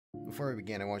Before we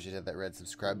begin, I want you to hit that red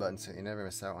subscribe button so you never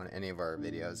miss out on any of our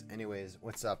videos. Anyways,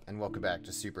 what's up and welcome back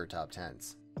to Super Top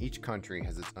 10s. Each country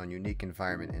has its own unique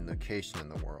environment and location in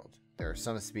the world. There are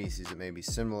some species that may be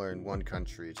similar in one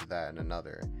country to that in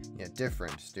another, yet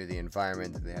different due to the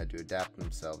environment that they had to adapt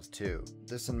themselves to. With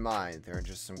this in mind, there are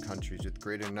just some countries with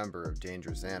greater number of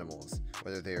dangerous animals,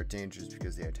 whether they are dangerous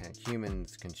because they attack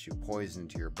humans, can shoot poison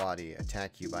into your body,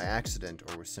 attack you by accident,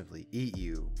 or will simply eat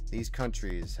you. These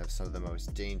countries have some of the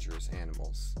most dangerous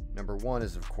animals. Number 1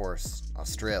 is of course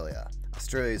Australia.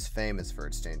 Australia is famous for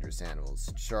its dangerous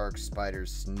animals. Sharks,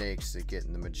 spiders, snakes that get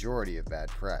in the majority of bad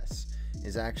press. It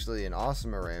is actually an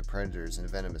awesome array of predators and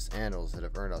venomous animals that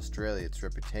have earned Australia its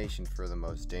reputation for the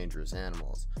most dangerous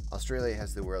animals. Australia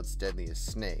has the world's deadliest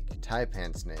snake,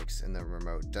 taipan snakes, in the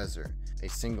remote desert. A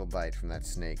single bite from that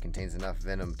snake contains enough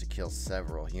venom to kill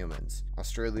several humans.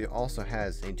 Australia also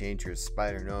has a dangerous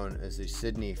spider known as the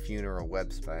Sydney funeral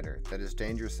web spider that is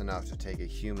dangerous enough to take a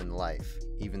human life.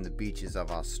 Even the beaches of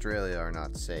Australia are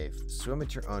not safe. Swim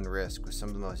at your own risk with some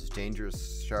of the most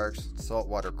dangerous sharks,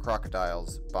 saltwater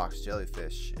crocodiles, box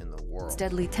jellyfish in the world. Its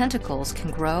deadly tentacles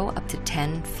can grow up to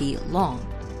 10 feet long.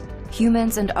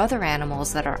 Humans and other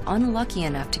animals that are unlucky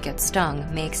enough to get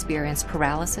stung may experience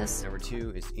paralysis. Number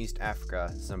 2 is East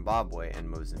Africa, Zimbabwe, and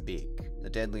Mozambique. The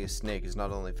deadliest snake is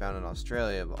not only found in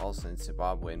Australia, but also in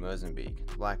Zimbabwe and Mozambique.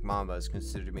 The black mamba is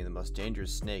considered to be the most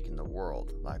dangerous snake in the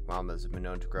world. Black mambas have been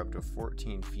known to grow up to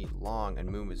 14 feet long and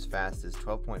move as fast as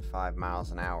 12.5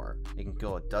 miles an hour. It can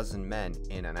kill a dozen men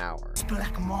in an hour. It's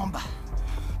black mamba,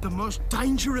 the most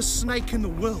dangerous snake in the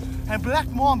world. And black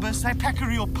mambas, they pack a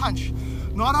real punch.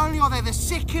 Not only are they the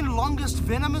second longest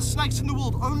venomous snakes in the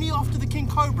world, only after the king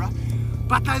cobra,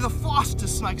 but they're the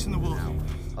fastest snakes in the world.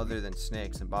 Other than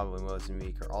snakes, Zimbabwe and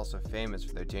Mozambique are also famous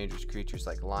for their dangerous creatures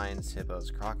like lions,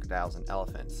 hippos, crocodiles, and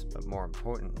elephants, but more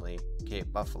importantly,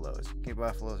 Cape buffaloes. Cape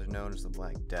buffaloes are known as the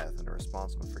Black Death and are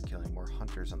responsible for killing more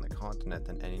hunters on the continent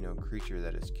than any known creature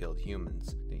that has killed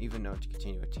humans. They're even known to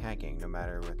continue attacking no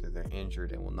matter whether they're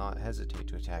injured and will not hesitate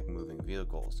to attack moving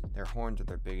vehicles. Their horns are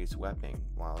their biggest weapon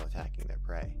while attacking their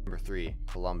prey. Number 3.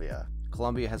 Colombia.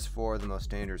 Colombia has 4 of the most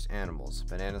dangerous animals: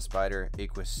 banana spider,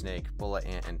 aqueous snake, bullet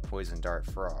ant, and poison dart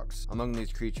frogs. Among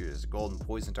these creatures, the golden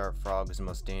poison dart frog is the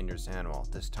most dangerous animal.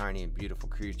 This tiny and beautiful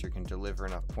creature can deliver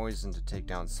enough poison to take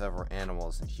down several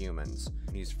animals and humans.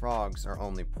 These frogs are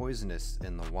only poisonous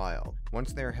in the wild.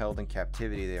 Once they are held in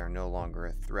captivity, they are no longer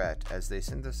a threat, as they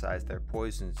synthesize their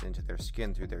poisons into their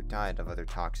skin through their diet of other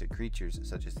toxic creatures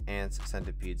such as ants,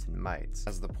 centipedes, and mites.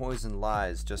 As the poison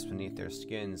lies just beneath their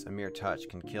skins, a mere touch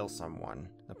can kill someone.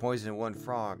 The poison in one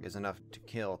frog is enough to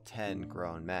kill 10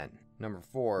 grown men. Number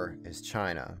 4 is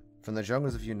China. From the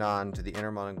jungles of Yunnan to the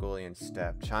Inner Mongolian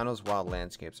steppe, China's wild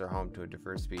landscapes are home to a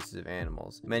diverse species of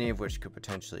animals, many of which could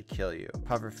potentially kill you.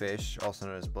 Pufferfish, also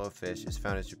known as blowfish, is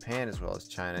found in Japan as well as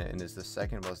China and is the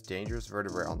second most dangerous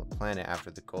vertebrate on the planet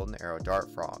after the golden arrow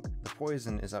dart frog. The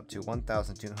poison is up to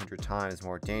 1,200 times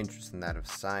more dangerous than that of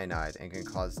cyanide and can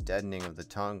cause deadening of the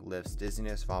tongue, lips,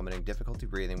 dizziness, vomiting, difficulty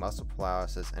breathing, muscle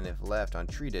paralysis, and if left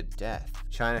untreated, death.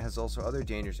 China has also other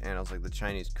dangerous animals like the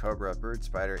Chinese cobra, bird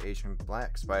spider, Asian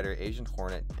black spider, Asian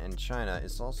hornet, and China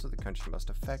is also the country most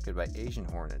affected by Asian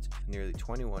hornets, nearly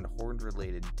 21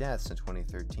 hornet-related deaths in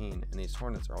 2013, and these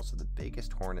hornets are also the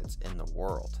biggest hornets in the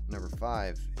world. Number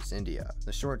 5 is India.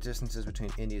 The short distances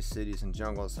between India's cities and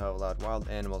jungles have allowed wild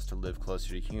animals to live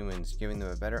closer to humans, giving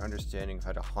them a better understanding of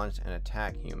how to hunt and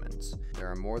attack humans.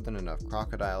 There are more than enough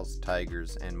crocodiles,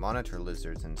 tigers, and monitor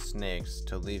lizards and snakes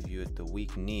to leave you at the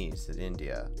weak knees in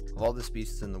India. Of all the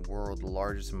species in the world, the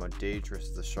largest and most dangerous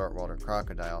is the saltwater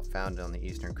crocodile, found on the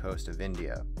eastern coast of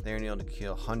India. They are known to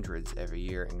kill hundreds every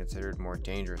year and considered more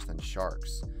dangerous than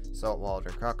sharks.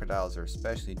 Saltwater crocodiles are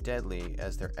especially deadly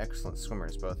as they're excellent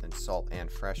swimmers both in salt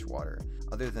and fresh water.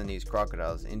 Other than these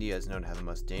crocodiles, India is known to have the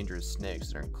most dangerous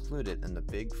snakes that are included in the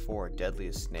big 4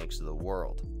 deadliest snakes of the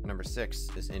world. Number 6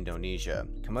 is Indonesia.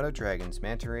 Komodo dragons,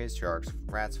 manta rays, sharks,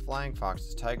 rats, flying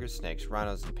foxes, tigers, snakes,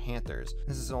 rhinos, and panthers.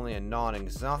 This is only a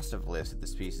non-exhaustive list of the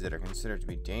species that are considered to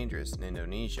be dangerous in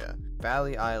Indonesia.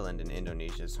 Bali Island in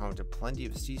Indonesia is home to plenty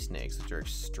of sea snakes which are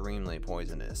extremely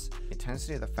poisonous. The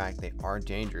intensity of the fact they are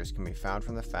dangerous can be found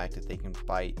from the fact that they can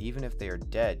bite even if they are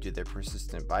dead due to their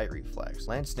persistent bite reflex.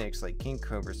 Land snakes like king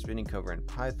cobra, spinning cobra, and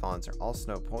pythons are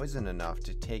also poison enough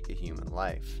to take a human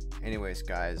life. Anyways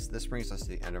guys, this brings us to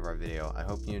the end of our video. I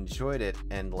hope you enjoyed it,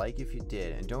 and like if you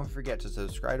did, and don't forget to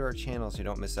subscribe to our channel so you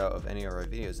don't miss out of any of our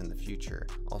videos in the future.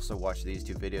 Also watch these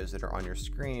 2 videos that are on your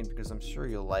screen because I'm sure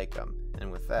you'll like them.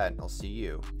 And with that, I'll see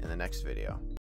you in the next video.